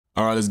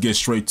All right, let's get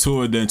straight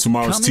to it then.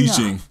 Tomorrow's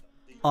teaching.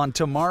 On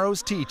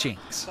tomorrow's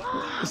teachings.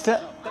 Is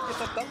that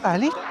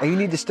Ali? Hey, you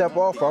need to step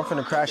off or I'm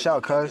finna crash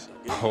out, cuz.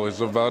 Oh,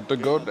 it's about to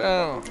go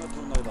down.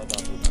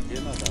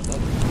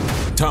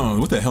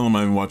 Tom, what the hell am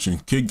I even watching?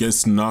 Kid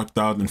gets knocked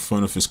out in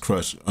front of his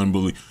crush.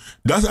 Unbelievable.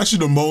 That's actually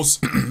the most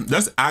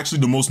that's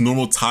actually the most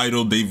normal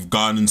title they've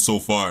gotten so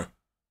far.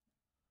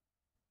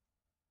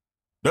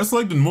 That's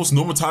like the most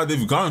normal title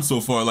they've gotten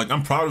so far. Like,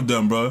 I'm proud of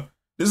them, bro.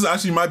 This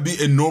actually might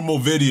be a normal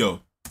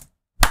video.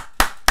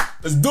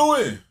 Let's do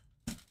it.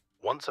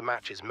 Once a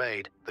match is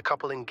made, the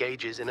couple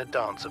engages in a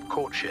dance of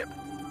courtship,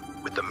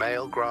 with the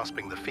male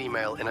grasping the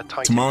female in a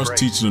tight Tomorrow's embrace,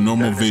 teaching a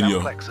normal known as video.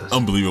 amplexus.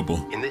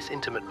 Unbelievable. In this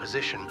intimate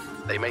position,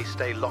 they may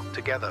stay locked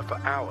together for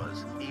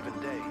hours, even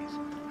days,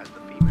 as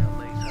the female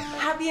lays her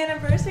Happy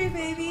anniversary,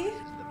 baby.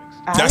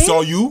 That's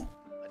all you?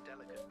 a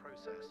delicate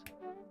process.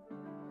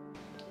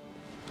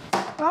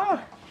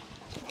 Ah.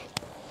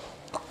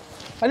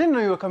 I didn't know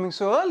you were coming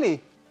so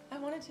early. I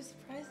wanted to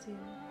surprise you.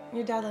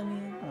 Your dad let me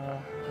in.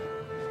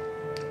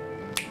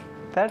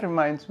 That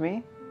reminds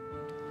me.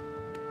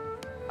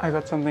 I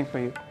got something for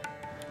you.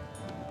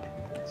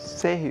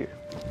 Stay here.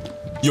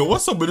 Yo,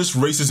 what's up with this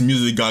racist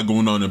music they got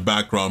going on in the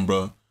background,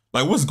 bro?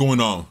 Like, what's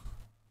going on?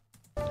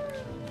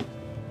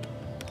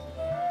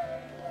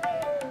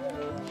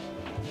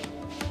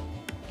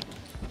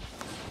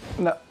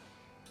 No.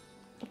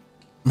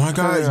 My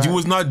guy, you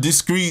was not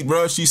discreet,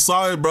 bro. She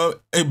saw it, bro.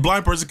 A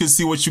blind person can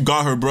see what you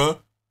got her, bro.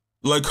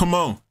 Like, come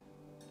on.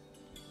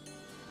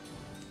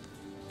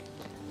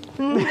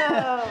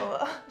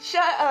 No.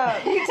 Shut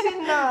up. You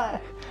did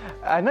not.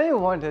 I know you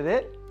wanted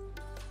it.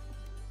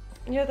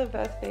 You're the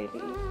best, baby.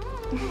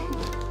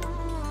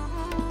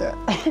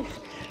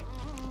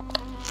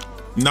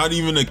 Not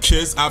even a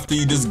kiss after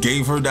you just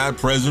gave her that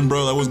present,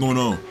 bro. Like, what's going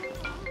on?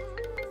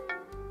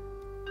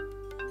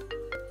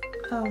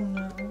 Oh,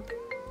 no.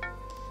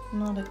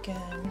 Not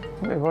again.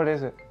 Wait, what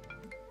is it?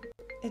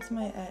 It's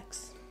my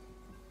ex.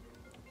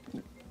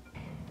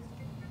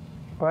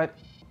 What?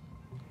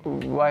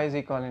 Why is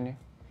he calling you?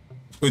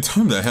 Wait,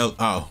 tell him the hell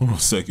out. Hold on a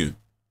second.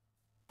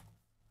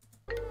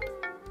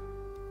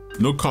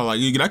 No call, like,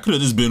 that could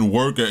have just been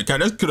work.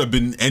 That could have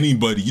been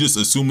anybody. You just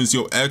assume it's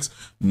your ex.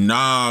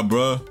 Nah,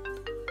 bro.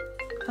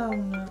 Oh,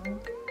 no.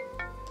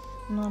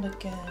 Not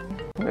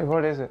again. Wait,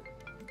 what is it?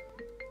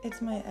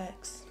 It's my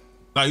ex.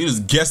 Like, you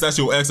just guess that's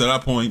your ex at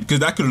that point, because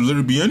that could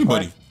literally be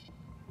anybody.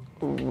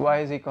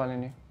 Why is he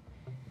calling you?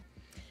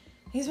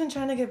 He's been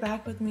trying to get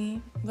back with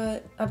me,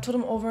 but I've told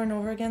him over and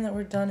over again that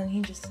we're done, and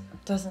he just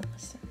doesn't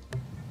listen.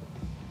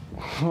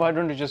 Why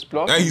don't you just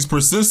block Hey, him? he's I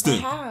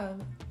persistent. have.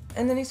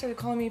 And then he started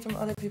calling me from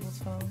other people's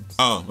phones.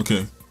 Oh,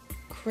 okay.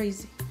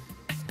 Crazy.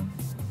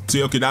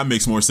 See, okay, that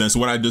makes more sense.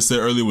 What I just said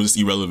earlier was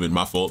just irrelevant.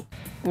 My fault.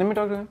 Let me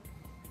talk to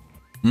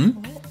him.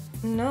 What?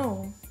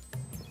 No.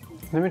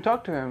 Let me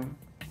talk to him.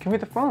 Give me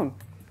the phone.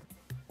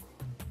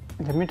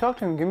 Let me talk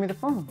to him. Give me the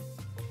phone.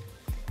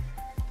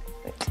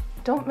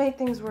 Don't make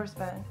things worse,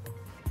 Ben.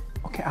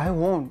 Okay, I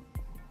won't.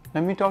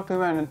 Let me talk to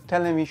him and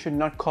tell him he should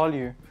not call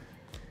you.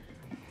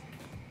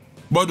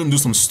 But them do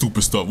some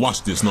stupid stuff.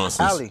 Watch this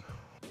nonsense. Ali.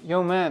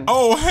 Yo, man.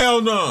 Oh,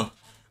 hell no.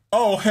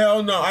 Oh,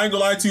 hell no. I ain't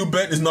gonna lie to you.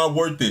 Ben is not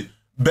worth it.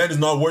 Ben is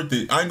not worth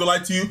it. I ain't gonna lie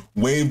to you.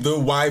 Wave the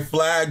white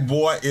flag,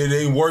 boy. It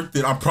ain't worth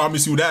it. I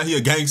promise you that. He a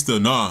gangster.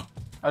 Nah.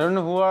 I don't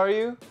know who are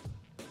you,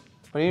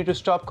 but you need to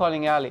stop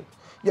calling Ali.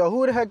 Yo,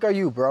 who the heck are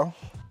you, bro?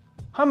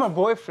 I'm her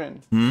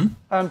boyfriend.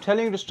 I'm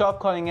telling you to stop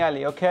calling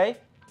Ali, okay?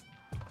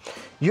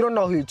 You don't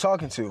know who you're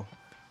talking to.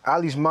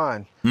 Ali's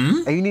mine.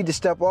 And you need to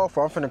step off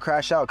or I'm finna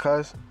crash out,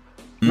 cuz.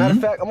 Matter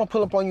of fact, I'm gonna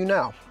pull up on you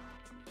now.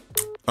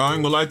 I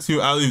ain't gonna lie to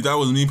you, Ali. If that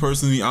was me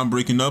personally, I'm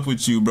breaking up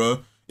with you,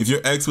 bro. If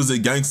your ex was a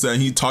gangster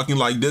and he talking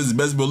like this,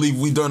 best believe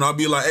we done. I'll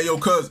be like, hey, yo,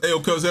 cuz,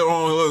 hold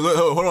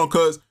on,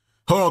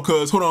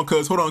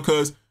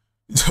 cuz.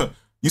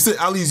 You said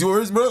Ali's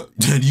yours, bro?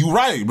 You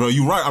right, bro.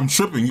 You right. I'm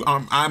tripping.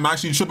 I'm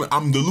actually tripping.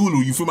 I'm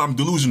delulu. You feel me? I'm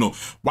delusional.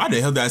 Why the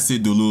hell did I say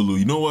delulu?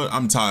 You know what?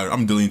 I'm tired.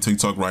 I'm deleting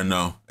TikTok right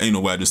now. Ain't no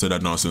way I just said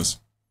that nonsense.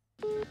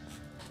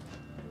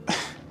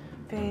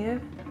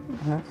 Babe?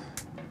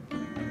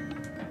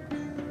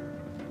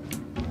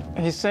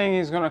 He's saying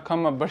he's gonna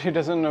come up, but he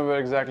doesn't know where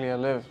exactly I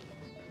live.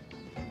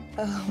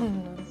 Oh,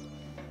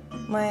 no.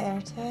 My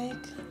air tag?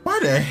 Why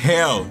the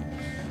hell?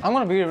 I'm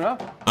gonna beat him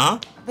up. Huh?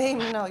 Babe,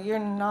 no, you're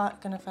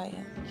not gonna fight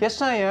him.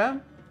 Yes, I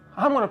am.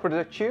 I'm gonna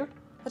protect you.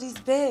 But he's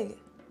big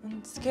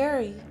and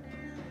scary.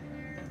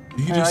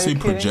 Did you just say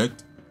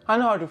project? I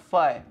know how to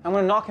fight. I'm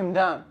gonna knock him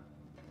down.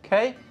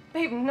 Okay?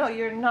 Babe, no,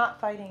 you're not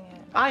fighting him.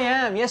 I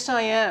am. Yes,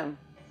 I am.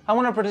 I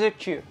wanna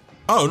protect you.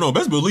 Oh, no.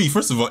 Best believe,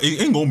 first of all,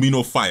 it ain't gonna be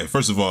no fight.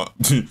 First of all,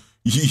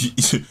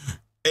 it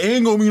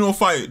ain't gonna be no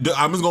fight.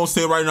 I'm just gonna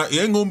say it right now, it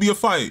ain't gonna be a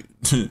fight.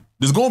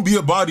 There's gonna be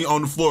a body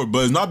on the floor,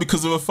 but it's not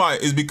because of a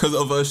fight. It's because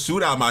of a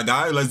shootout, my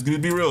guy. Let's be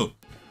real.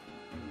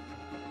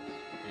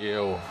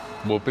 Yo,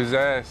 whoop his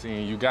ass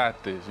and you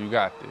got this. You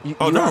got this.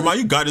 Oh, never mind.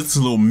 You got this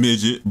little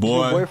midget,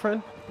 boy. Your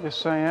boyfriend?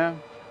 Yes, I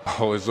am.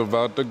 Oh, it's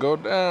about to go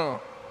down.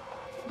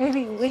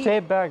 Baby, wait. Stay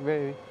back,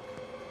 baby.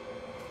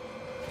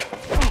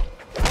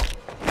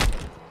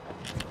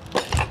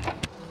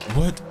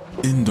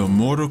 In the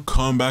Mortal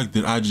Kombat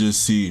that I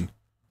just seen,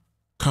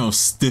 what kind of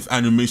stiff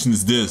animation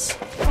is this?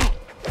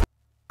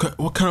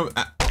 What kind of...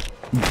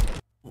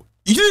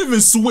 He didn't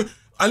even swing.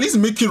 At least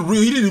make it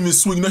real. He didn't even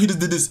swing. No, he just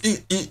did this. He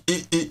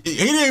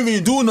didn't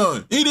even do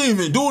nothing. He didn't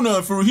even do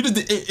nothing for real. He just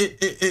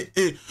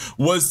did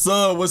What's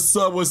up? What's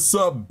up? What's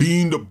up?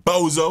 Bean the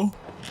bozo.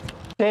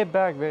 Stay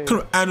back, baby. What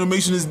kind of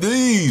animation is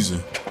these?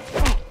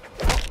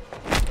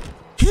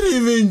 He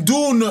didn't even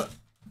do nothing.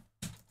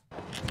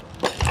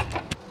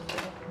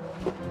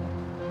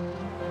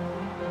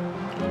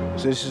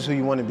 So this is who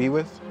you want to be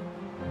with?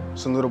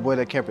 Some little boy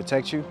that can't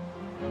protect you?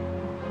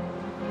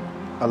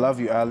 I love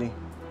you, Ali.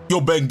 Yo,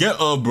 Ben, get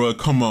up, bro.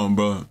 Come on,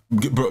 bro.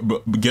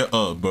 Get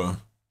up, bro.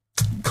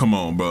 Come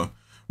on, bro.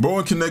 Bro,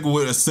 and connect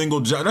with a single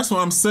job. That's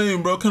what I'm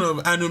saying, bro. Kind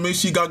of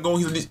animation he got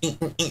going.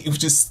 He's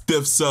just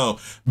stiff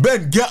self.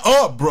 Ben, get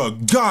up, bro.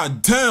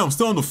 God damn,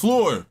 still on the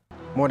floor.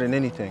 More than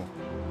anything,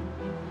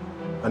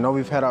 I know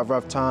we've had our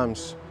rough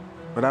times,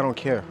 but I don't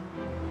care.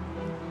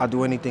 I'll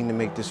do anything to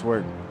make this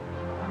work.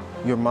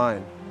 You're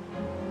mine,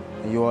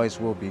 and you always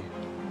will be.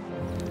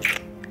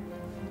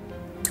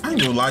 I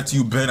ain't gonna lie to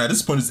you, Ben. At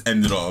this point, it's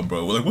ended all,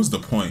 bro. Like, what's the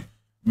point?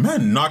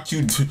 Man knocked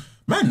you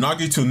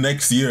till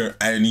next year,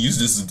 and he's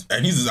just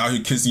out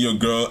here kissing your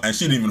girl, and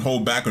she didn't even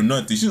hold back or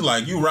nothing. She's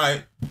like, you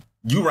right.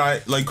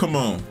 Like, come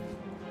on.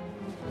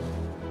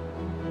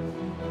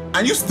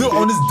 And you still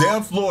on this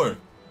damn floor.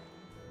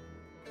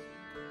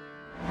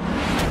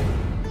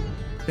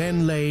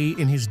 Ben lay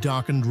in his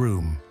darkened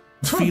room,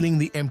 feeling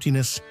the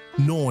emptiness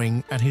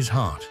gnawing at his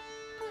heart.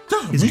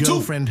 His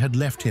girlfriend had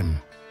left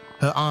him,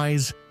 her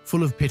eyes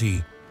full of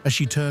pity as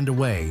she turned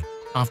away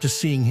after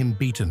seeing him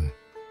beaten.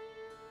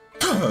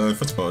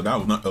 First of all, that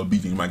was not a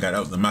beating, my guy. That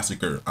was a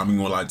massacre. I'm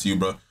gonna lie to you,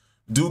 bro.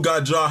 Dude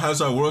got job,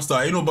 hashtag World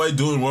Star. Ain't nobody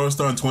doing World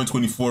Star in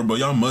 2024, but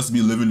y'all must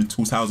be living in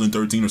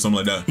 2013 or something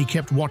like that. He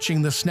kept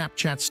watching the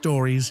Snapchat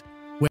stories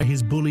where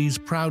his bullies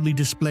proudly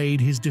displayed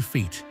his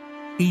defeat.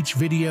 Each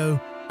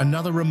video,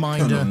 another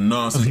reminder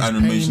of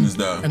his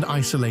pain and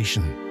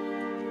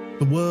isolation.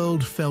 The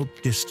world felt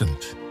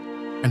distant,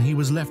 and he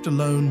was left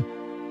alone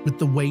with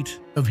the weight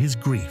of his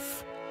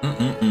grief.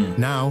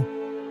 Now,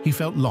 he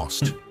felt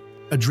lost,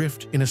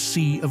 adrift in a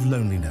sea of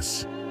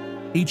loneliness.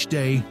 Each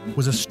day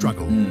was a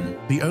struggle.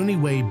 The only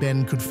way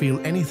Ben could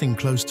feel anything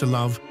close to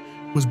love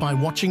was by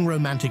watching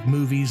romantic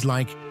movies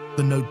like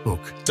The Notebook.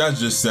 That's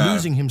just sad.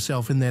 Losing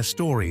himself in their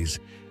stories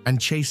and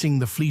chasing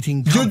the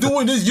fleeting You're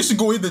doing this, you should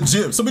go hit the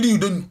gym.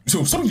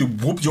 Somebody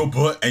whoop your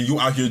butt and you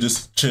out here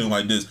just chilling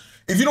like this.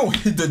 If you don't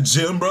hit the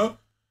gym, bro,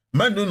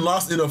 man done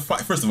lost in a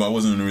fight. First of all, it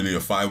wasn't really a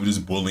fight, we were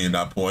just bullying at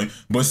that point.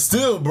 But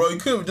still, bro, you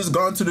could have just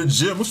gone to the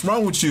gym. What's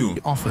wrong with you?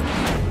 Offered.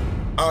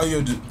 Out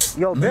here just,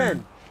 Yo,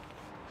 Ben.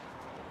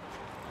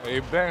 Hey,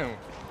 Ben.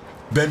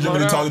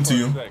 Benjamin talking to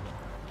you.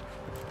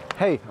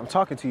 Hey, I'm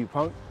talking to you,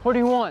 punk. What do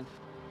you want?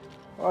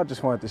 Well, I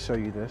just wanted to show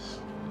you this.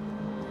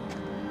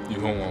 You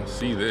don't want to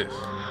see this.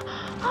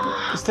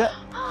 Is that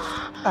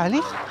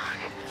Ali?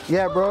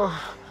 Yeah, bro.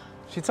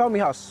 She told me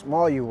how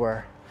small you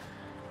were.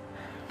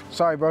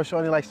 Sorry, bro. She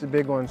only likes the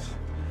big ones.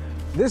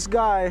 This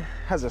guy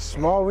has a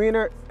small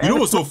wiener. You know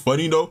what's so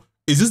funny, though?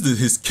 Is just that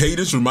his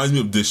cadence reminds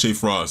me of Deshae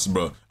Frost,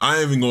 bro. I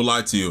ain't even gonna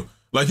lie to you.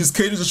 Like, his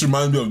cadence just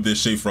reminds me of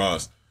Deshae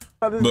Frost.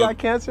 This guy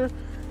cancer?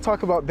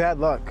 Talk about bad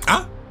luck.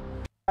 Huh?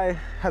 This guy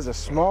has a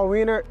small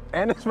wiener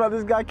and his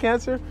mother's got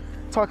cancer?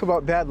 Talk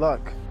about bad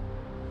luck.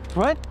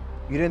 What?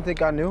 You didn't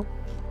think I knew?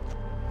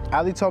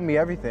 Ali told me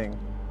everything.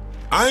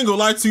 I ain't gonna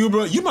lie to you,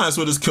 bro. You might as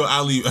well just kill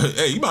Ali.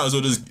 Hey, you might as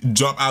well just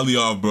drop Ali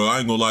off, bro. I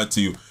ain't gonna lie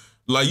to you.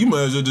 Like, you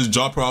might as well just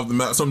drop her off the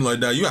map, something like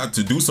that. You have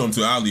to do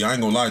something to Ali. I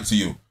ain't gonna lie to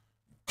you.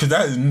 Cause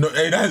that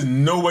is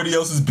nobody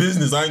else's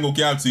business. I ain't gonna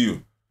cap to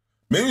you.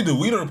 Maybe the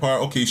wiener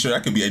part, okay, sure,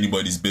 that could be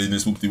anybody's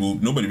business.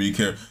 Whoop-de-whoop. Nobody really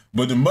care.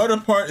 But the mother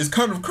part is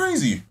kind of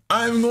crazy.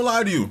 I ain't even gonna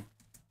lie to you.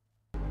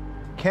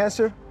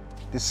 Cancer?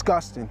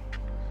 Disgusting.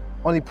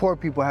 Only poor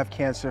people have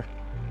cancer.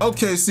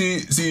 Okay,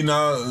 see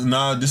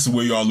now this is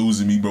where y'all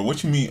losing me, bro.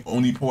 What you mean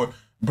only poor?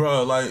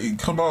 Bro, like,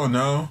 come on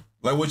now.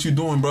 Like, what you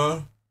doing,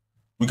 bro?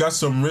 We got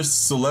some rich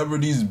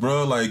celebrities,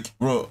 bro. Like,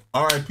 bro,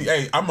 RIP.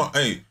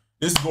 Hey,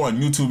 this is going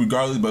on YouTube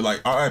regardless, but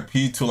like,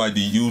 RIP to like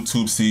the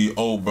YouTube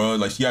CEO, bro.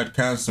 Like, she had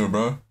cancer,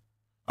 bro.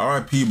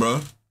 RIP,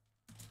 bro.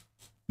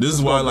 This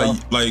is why,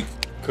 like,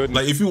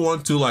 if you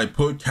want to like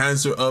put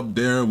cancer up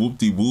there,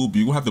 whoop-de-whoop,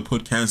 you gonna have to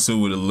put cancer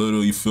with a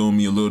little, you feel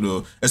me, a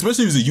little,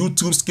 especially if it's a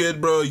YouTube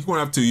skit, bro. You're gonna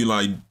have to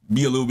like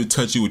be a little bit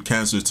touchy with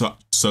cancer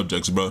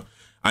subjects, bro.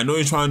 I know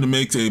you're trying to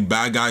make a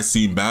bad guy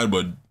seem bad,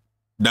 but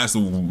that's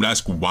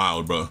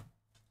wild, bro.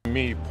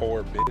 Me,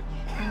 poor bitch.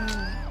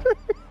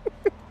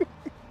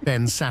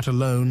 Ben sat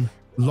alone,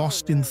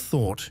 lost in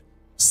thought,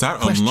 sat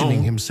questioning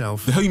alone?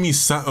 himself. The hell you mean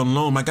sat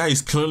alone? My guy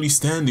is clearly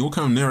standing. What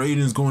kind of narrating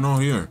is going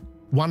on here?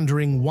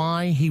 Wondering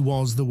why he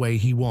was the way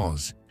he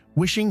was,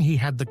 wishing he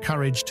had the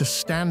courage to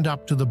stand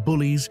up to the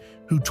bullies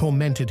who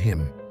tormented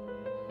him,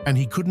 and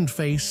he couldn't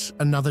face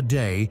another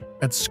day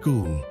at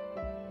school.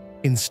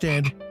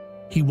 Instead,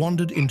 he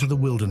wandered into the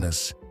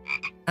wilderness.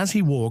 As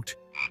he walked,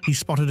 he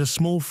spotted a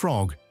small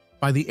frog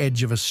by the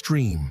edge of a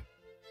stream.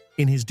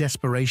 In his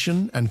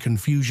desperation and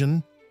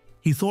confusion,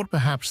 he thought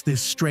perhaps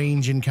this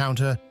strange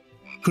encounter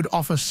could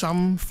offer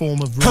some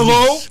form of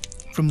release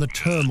from the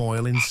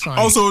turmoil inside.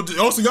 Also,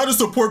 y'all just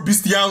support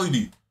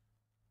bestiality.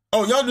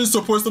 Oh, y'all just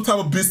support some type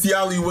of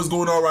bestiality. What's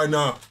going on right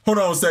now? Hold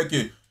on a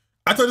second.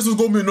 I thought this was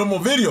gonna be a normal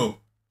video.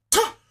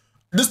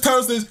 This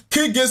title says,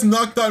 kid gets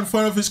knocked out in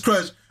front of his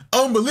crush.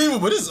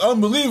 Unbelievable. This is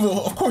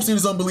unbelievable. Of course it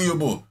is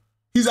unbelievable.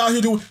 He's out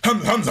here doing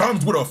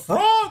hums with a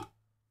frog?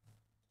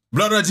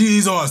 Blood of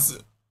Jesus.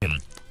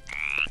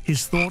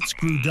 His thoughts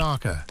grew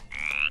darker,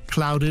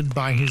 clouded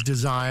by his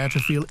desire to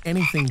feel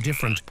anything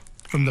different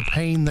from the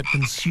pain that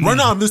consumed. Right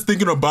now, I'm just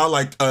thinking about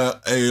like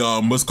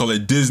what's called a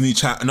Disney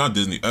not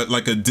Disney,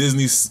 like a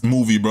Disney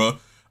movie, bro.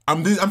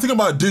 I'm thinking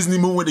about a Disney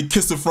movie where they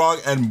kiss the frog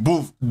and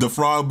boof, the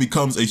frog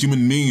becomes a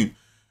human being.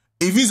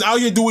 If he's out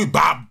here doing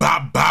bop,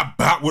 bop, bop,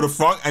 bop with a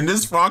frog and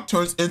this frog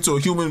turns into a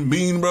human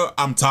being, bro,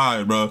 I'm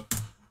tired, bro.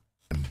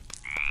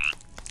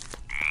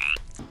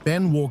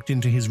 Ben walked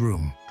into his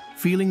room,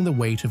 feeling the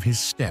weight of his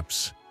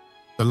steps.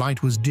 The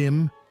light was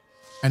dim,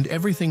 and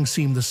everything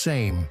seemed the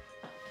same,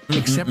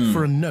 except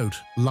for a note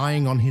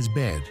lying on his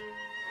bed.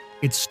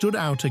 It stood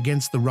out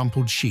against the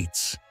rumpled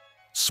sheets,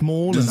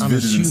 small and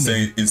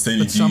unassuming,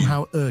 but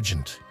somehow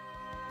urgent.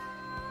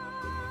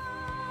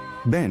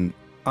 Ben,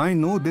 I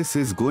know this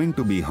is going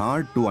to be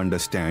hard to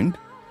understand,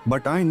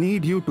 but I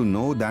need you to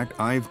know that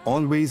I've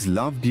always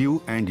loved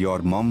you and your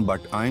mom,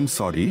 but I'm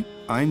sorry,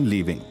 I'm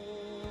leaving.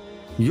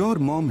 Your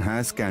mom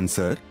has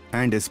cancer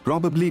and is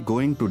probably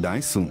going to die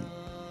soon.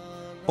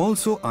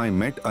 Also, I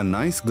met a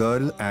nice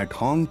girl at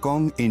Hong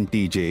Kong in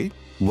TJ,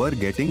 we're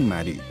getting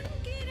married.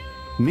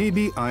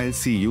 Maybe I'll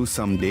see you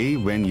someday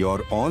when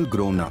you're all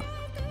grown up.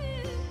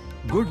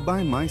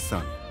 Goodbye, my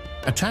son.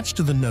 Attached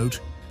to the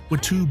note were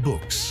 2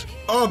 books.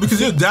 Oh,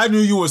 because your dad knew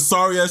you were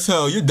sorry as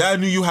hell. Your dad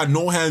knew you had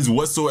no hands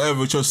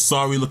whatsoever with your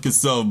sorry looking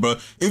self, bro.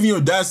 Even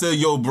your dad said,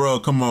 yo, bro,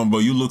 come on, bro.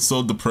 You look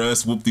so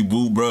depressed,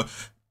 whoop-de-whoop, bro.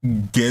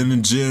 Get in the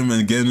gym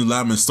and get in the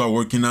lab and start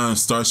working out and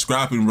start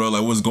scrapping, bro.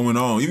 Like, what's going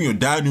on? Even your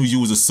dad knew you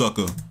was a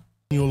sucker.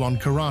 On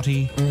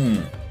karate.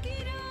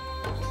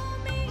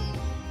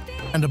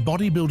 And a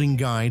bodybuilding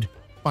guide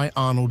by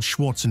Arnold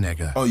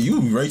Schwarzenegger. Oh, you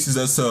racist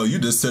as hell. You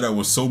just said that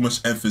with so much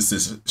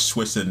emphasis,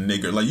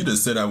 Schwarzenegger. Like, you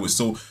just said that with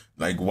so,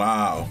 like,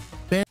 wow.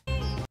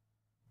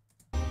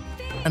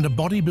 And a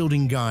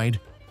bodybuilding guide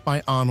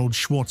by Arnold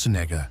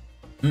Schwarzenegger.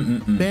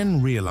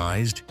 Ben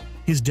realized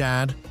his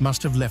dad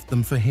must have left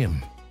them for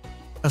him.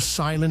 A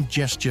silent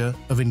gesture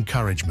of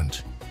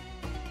encouragement.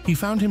 He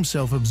found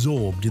himself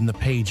absorbed in the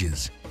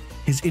pages,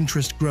 his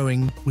interest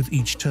growing with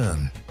each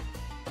turn.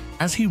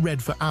 As he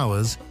read for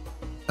hours,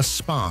 a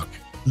spark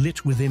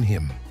lit within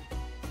him.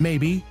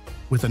 Maybe,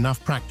 with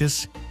enough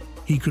practice,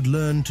 he could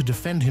learn to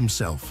defend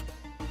himself,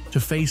 to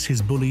face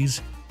his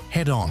bullies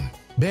head-on.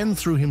 Ben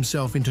threw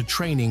himself into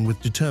training with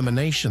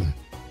determination,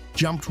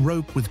 jumped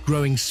rope with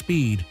growing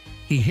speed.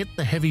 He hit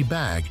the heavy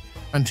bag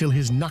until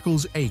his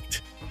knuckles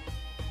ached.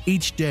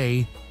 Each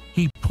day,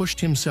 he pushed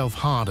himself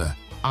harder.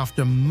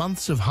 After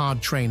months of hard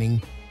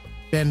training,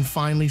 Ben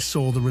finally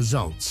saw the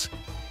results.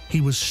 He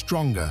was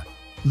stronger,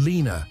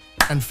 leaner,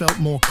 and felt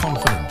more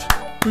confident.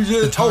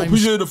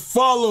 Appreciate the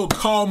follow.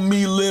 Call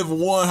me Live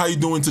One. How you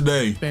doing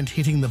today? Spent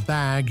hitting the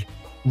bag,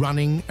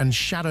 running, and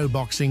shadow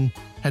boxing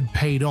had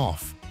paid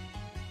off.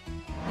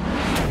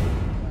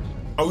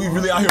 Are we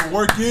really out here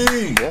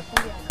working?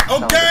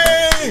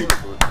 Okay!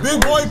 Big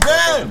boy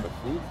Ben!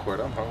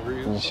 I'm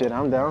hungry. Shit,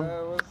 I'm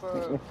down.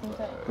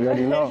 You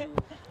already know.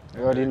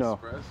 You already know.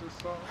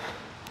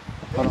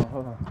 Hold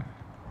on.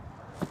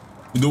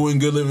 Doing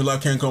good, living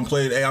life, can't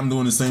complain. Hey, I'm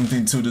doing the same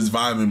thing too, just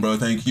vibing, bro.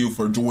 Thank you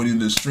for joining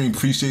the stream.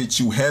 Appreciate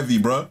you heavy,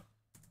 bro.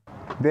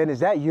 Ben, is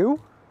that you?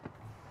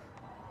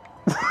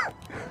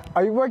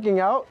 Are you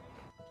working out?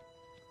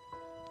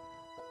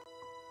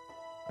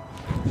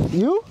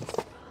 You?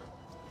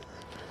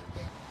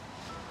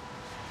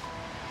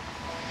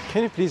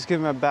 Can you please give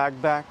my bag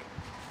back?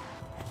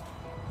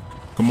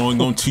 Come on,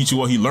 gonna teach you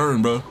what he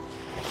learned, bro.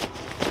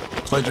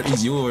 Pleasure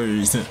is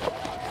yours.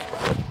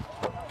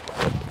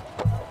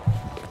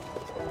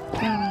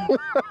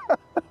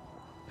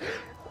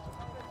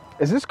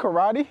 Is this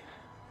karate?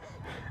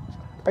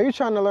 Are you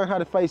trying to learn how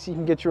to fight so you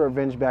can get your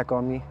revenge back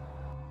on me?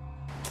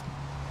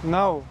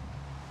 No.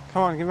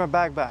 Come on, give my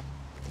bag back.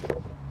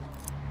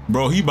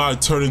 Bro, he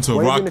about to turn into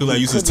a rocket that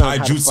uses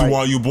taijutsu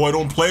on you, boy.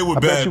 Don't play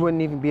with Ben. I bet you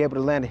wouldn't even be able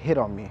to land a hit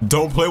on me.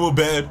 Don't play with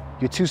Ben.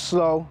 You're too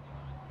slow,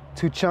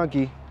 too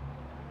chunky,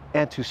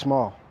 and too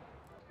small.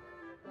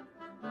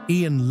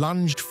 Ian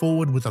lunged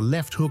forward with a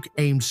left hook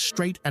aimed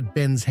straight at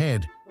Ben's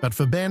head. But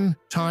for Ben,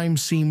 time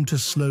seemed to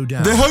slow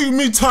down. The hell you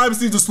mean time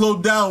seemed to slow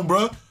down,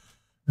 bro?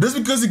 Just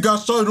because he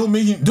got shot,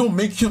 don't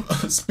make him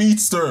a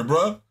speedster,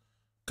 bro.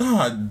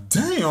 God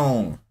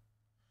damn.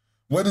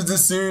 What is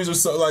this series or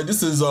so? Like,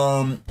 this is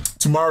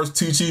tomorrow's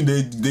teaching.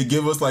 They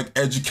give us like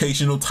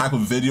educational type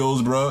of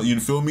videos, bro. You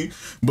feel me?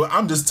 But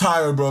I'm just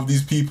tired, bro, of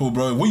these people,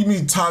 bro. What do you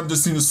mean time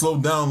just seemed to slow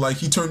down? Like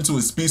he turned into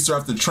a speedster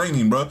after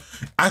training, bro.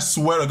 I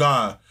swear to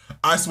God.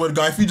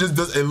 If he just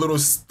does a little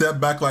step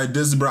back like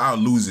this, bro, I'll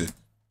lose it.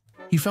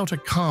 he felt a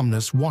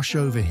calmness wash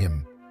over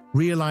him,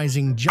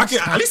 realizing just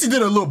at least he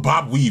did a little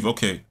bob weave.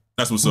 Okay,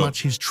 that's what's how up.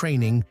 much his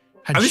training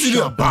had At least he did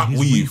a sharpened bob his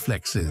weave.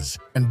 reflexes,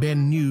 and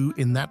Ben knew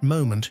in that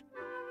moment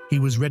he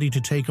was ready to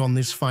take on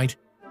this fight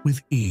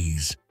with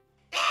ease.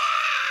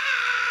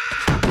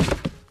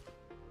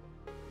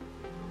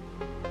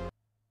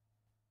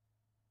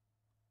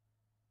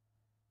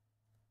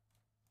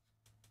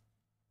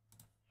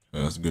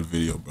 That's a good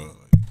video, bro.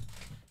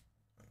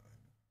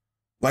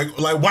 Like,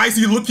 why is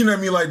he looking at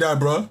me like that,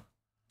 bro?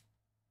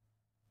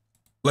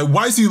 Like,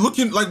 why is he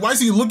looking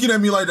at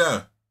me like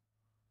that?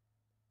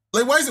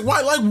 Like, why?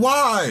 Like,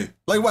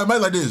 why am I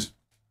like this?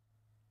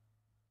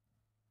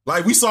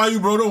 Like, we saw you,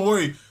 bro. Don't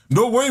worry.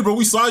 Don't worry, bro.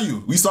 We saw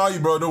you. We saw you,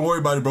 bro. Don't worry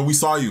about it, bro. We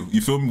saw you.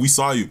 You feel me? We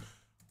saw you.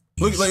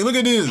 Look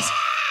at this.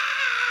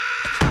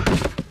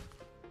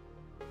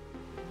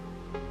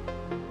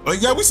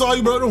 Like, yeah, we saw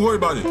you, bro. Don't worry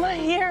about it. My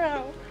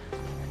hero.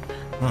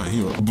 My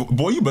hero.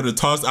 Boy, you better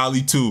toss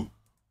Ali too.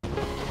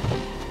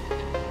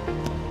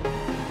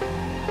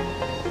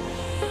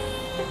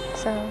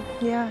 So,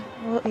 yeah,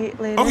 we'll eat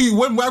later. Oh, he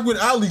went back with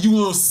Ali, you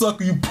little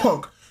sucker, you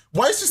punk.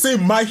 Why did she say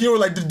my hero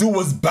like the dude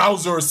was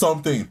Bowser or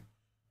something?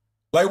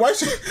 Like, why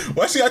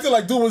she acting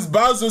like dude was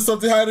Bowser or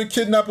something, had a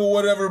kidnap or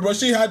whatever, but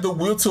she had the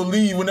will to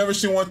leave whenever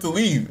she wanted to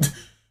leave.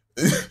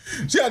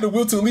 She had the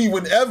will to leave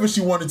whenever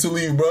she wanted to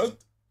leave, bro.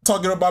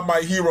 Talking about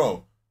my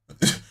hero.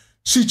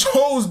 She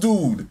chose,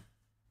 dude.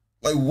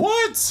 Like,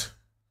 what?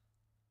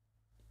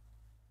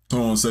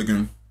 Hold on a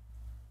second.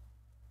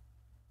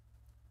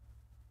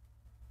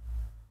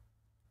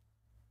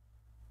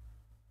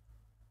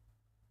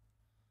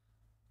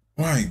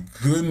 My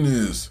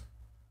goodness.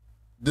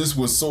 This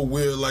was so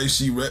weird. Like,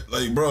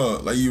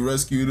 you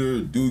rescued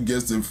her. Dude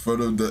gets in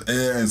front of the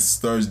air and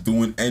starts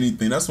doing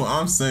anything. That's what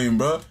I'm saying,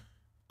 bro.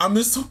 I'm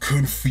just so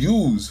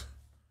confused.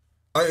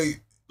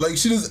 Like,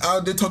 she just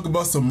out there talking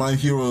about some my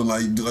hero,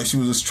 like she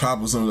was just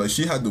trapped or something. Like,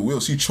 she had the will.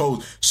 She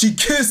chose. She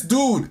kissed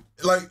dude.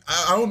 Like,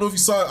 I don't know if you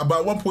saw it, but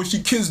at one point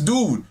she kissed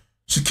dude.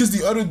 She kissed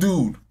the other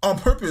dude on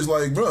purpose.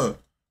 Like, bruh.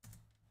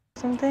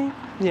 Something?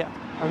 Yeah.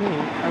 I mean,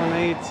 I'm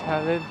gonna eat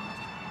salad.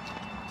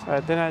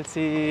 Then I'll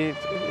see.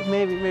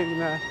 Maybe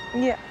not.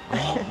 Yeah.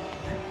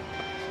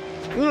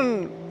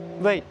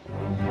 Wait.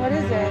 What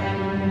is it?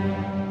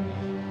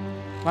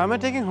 Why am I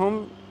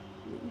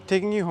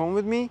taking you home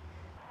with me?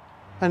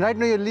 And right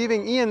now you're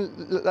leaving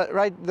Ian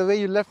right the way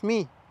you left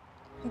me.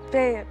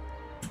 Babe,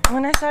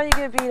 when I saw you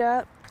get beat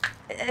up,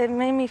 it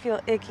made me feel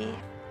icky.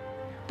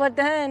 But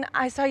then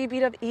I saw you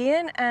beat up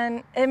Ian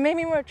and it made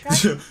me more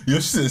attractive. Yo,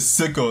 she's a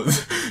sicko.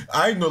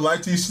 I ain't gonna lie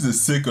to you, she's a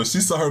sicko. She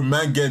saw her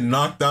man get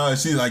knocked out and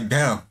she's like,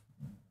 damn.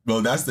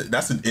 Bro, that's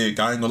an ick.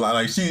 I ain't gonna lie.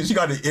 Like, she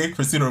got an ick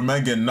for seeing her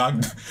man get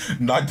knocked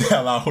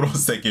down. Like, hold on a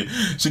second.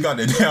 She got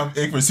the damn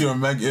ick for seeing her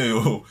man get,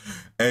 yo,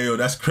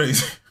 that's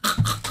crazy.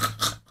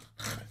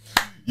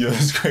 Yo,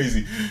 that's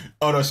crazy.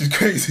 Oh no, she's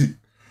crazy.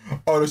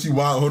 Oh no, she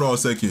wild. Hold on a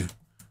second.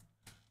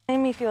 Made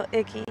me feel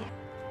icky.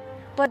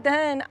 But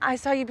then I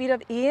saw you beat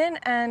up Ian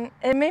and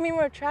it made me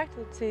more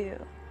attracted to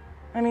you.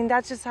 I mean,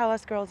 that's just how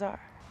us girls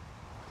are.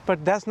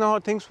 But that's not how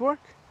things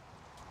work.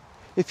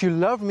 If you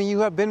love me, you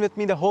have been with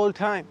me the whole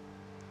time.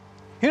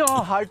 You know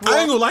how hard work.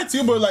 I ain't gonna lie to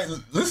you, but like,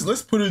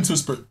 let's put it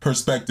into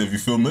perspective. You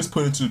feel me? Let's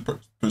put it into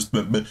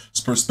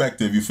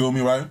perspective. You feel me,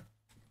 right?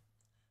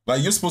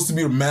 Like, you're supposed to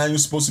be the man. You're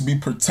supposed to be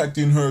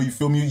protecting her. You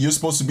feel me? You're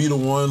supposed to be the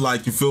one,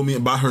 like, you feel me,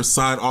 by her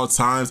side all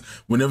times.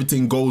 When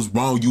everything goes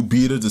wrong, you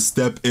be there to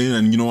step in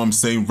and, you know what I'm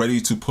saying, ready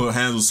to put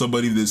hands on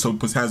somebody that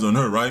puts hands on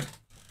her, right?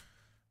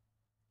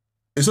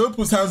 If someone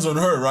puts hands on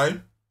her,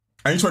 right,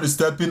 and you try to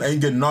step in and you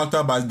get knocked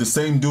out by the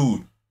same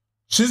dude,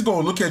 she's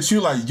gonna look at you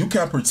like, you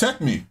can't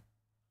protect me.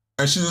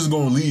 And she's just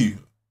gonna leave.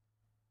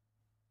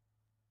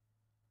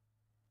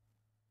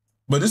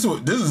 But this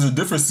is a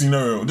different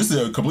scenario. This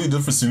is a completely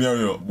different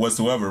scenario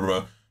whatsoever,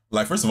 bro.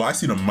 Like, first of all, I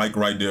see the mic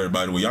right there,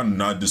 by the way. Y'all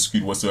not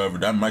discreet whatsoever.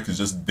 That mic is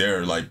just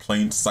there, like,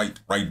 plain sight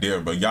right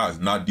there. But y'all is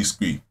not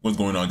discreet. What's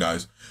going on,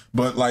 guys?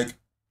 But, like,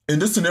 in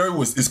this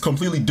scenario, it's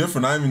completely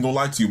different. I ain't even gonna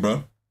lie to you,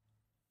 bro.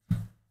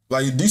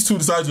 Like, these two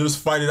decided to just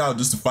fight it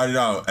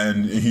out,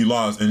 and he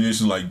lost. And it's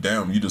just like,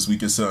 damn, you just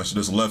weak as hell. She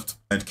just left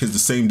and kissed the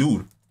same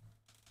dude.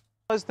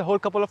 The whole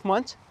couple of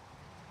months?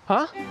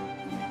 Huh?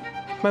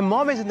 My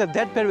mom is in the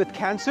deathbed with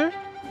cancer,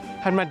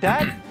 and my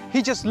dad,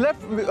 he just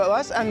left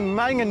us and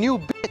marrying a new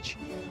bitch.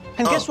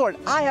 And guess what?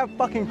 I have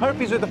fucking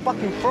herpes with a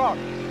fucking frog.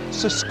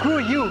 So screw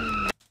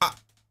you.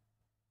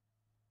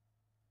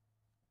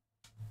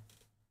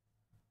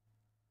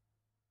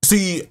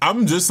 See,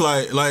 I'm just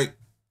like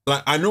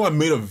I know I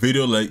made a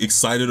video like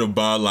excited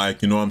about,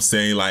 like, you know what I'm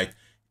saying, like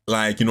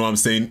you know what I'm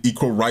saying,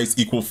 equal rights,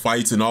 equal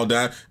fights and all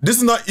that. This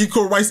is not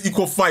equal rights,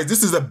 equal fights.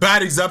 This is a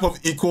bad example of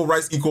equal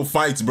rights, equal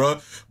fights, bro.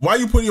 Why are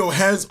you putting your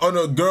hands on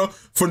a girl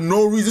for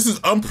no reason? This is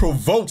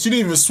unprovoked. She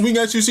didn't even swing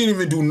at you. She didn't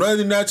even do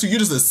nothing at you. You're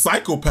just a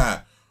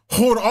psychopath.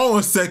 Hold on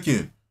a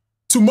second.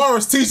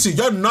 Tomorrow's teaching.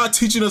 Y'all not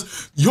teaching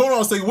us. Hold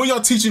on a second. What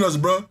y'all teaching us,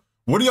 bro?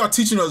 What are y'all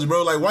teaching us,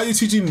 bro? Like, why are you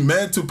teaching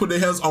men to put their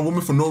hands on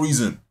women for no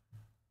reason?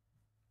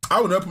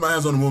 I would never put my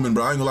hands on a woman,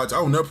 bro. I ain't gonna lie to you.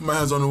 I would never put my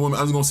hands on a woman.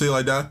 I'm just gonna say it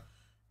like that.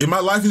 If my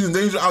life is in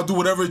danger, I'll do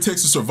whatever it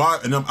takes to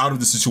survive, and I'm out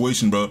of the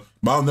situation, bro.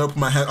 But I'll never put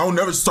my hand. I'll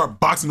never start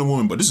boxing a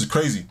woman. But this is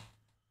crazy.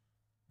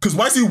 Cause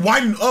why is he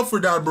whining up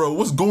for that, bro?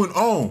 What's going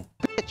on?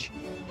 Bitch.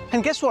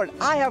 And guess what?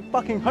 I have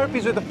fucking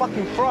herpes with a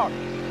fucking frog.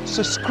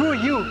 So screw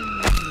you.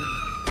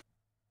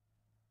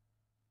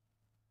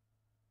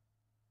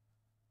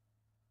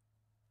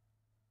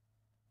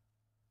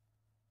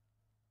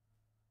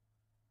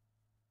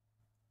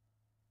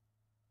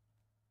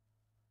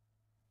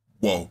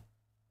 Whoa.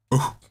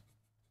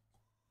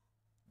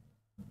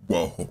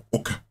 Whoa.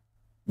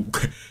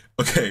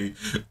 Okay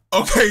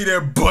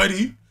there,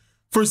 buddy.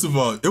 First of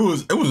all, it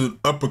was an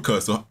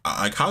uppercut. So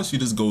like, how she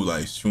just go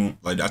like shoom,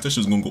 like I thought she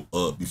was gonna go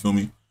up. You feel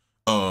me?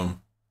 I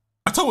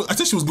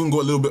thought she was gonna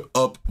go a little bit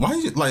up. Why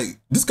is it like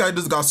this guy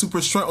just got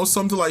super strength or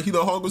something? Like he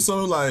the hog or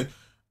something? Like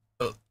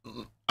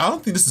I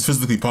don't think this is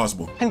physically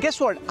possible. And guess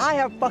what? I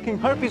have fucking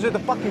herpes with a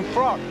fucking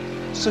frog.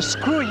 So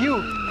screw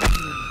you.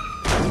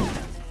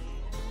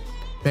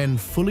 Ben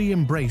fully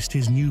embraced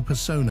his new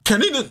persona.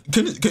 Can he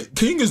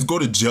just go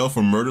to jail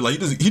for murder?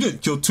 Like he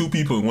didn't kill 2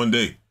 people in one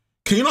day.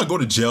 Can he not go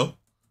to jail?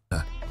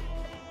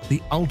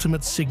 The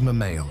ultimate Sigma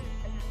male,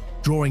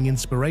 drawing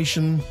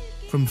inspiration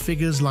from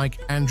figures like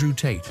Andrew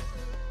Tate.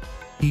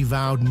 He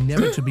vowed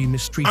never to be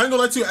mistreated. I ain't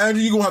gonna lie to you,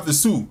 Andrew, you're gonna have to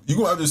sue. You're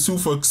gonna have to sue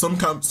for some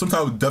type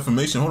of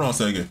defamation. Hold on a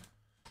second.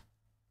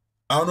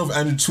 I don't know if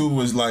Andrew Tate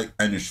was like,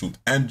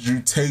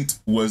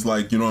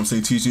 you know what I'm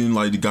saying, teaching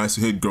like the guys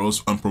to hit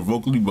girls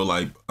unprovokedly, but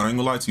like, I ain't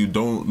gonna lie to you,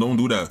 don't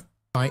do that.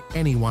 By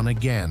anyone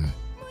again,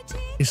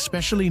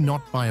 especially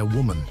not by a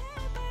woman.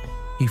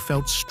 He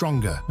felt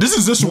stronger. This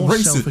is just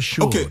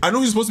racist. Okay, I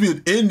know he's supposed to be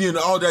an Indian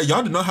and all that.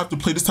 Y'all did not have to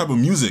play this type of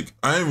music.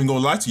 I ain't even gonna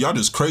lie to you, y'all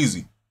just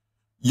crazy.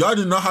 Y'all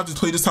did not have to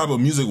play this type of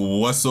music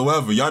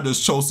whatsoever. Y'all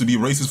just chose to be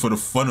racist for the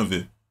fun of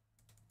it.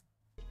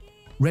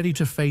 Ready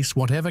to face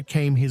whatever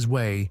came his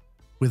way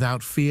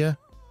without fear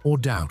or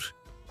doubt.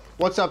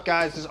 What's up,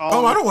 guys? This is all.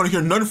 Oh, I don't want to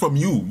hear nothing from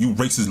you, you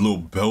racist little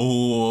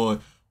boy.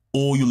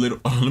 Oh, you little.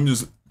 Let me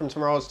just. From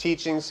tomorrow's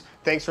teachings.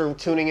 Thanks for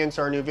tuning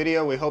into our new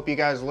video. We hope you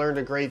guys learned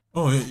a great.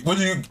 Oh, what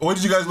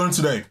did you guys learn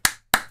today?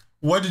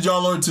 What did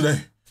y'all learn today?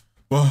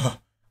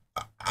 Well,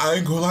 I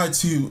ain't gonna lie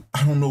to you.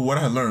 I don't know what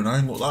I learned. I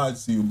ain't gonna lie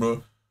to you,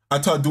 bro. I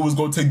thought dude was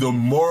gonna take the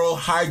moral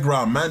high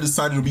ground. Man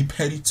decided to be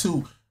petty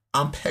too.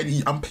 I'm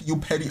petty. You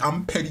petty.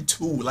 I'm petty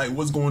too. Like,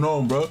 what's going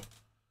on, bro?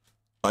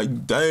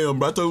 Like, damn,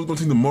 bro. I thought he was gonna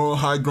take the moral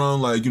high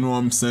ground. Like, you know what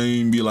I'm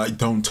saying? Be like,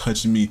 don't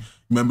touch me.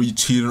 Remember you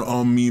cheated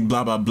on me,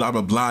 blah, blah, blah,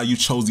 blah, blah. You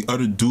chose the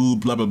other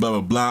dude, blah, blah, blah,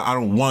 blah, blah. I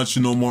don't want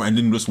you no more. And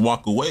then just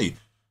walk away.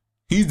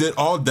 He did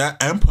all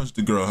that and punched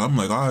the girl. I'm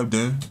like, all right,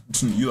 then.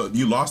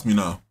 You lost me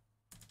now.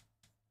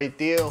 Great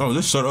deal. Oh,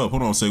 just shut up.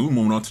 Hold on a second. We're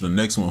moving on to the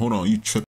next one. Hold on. You tripping.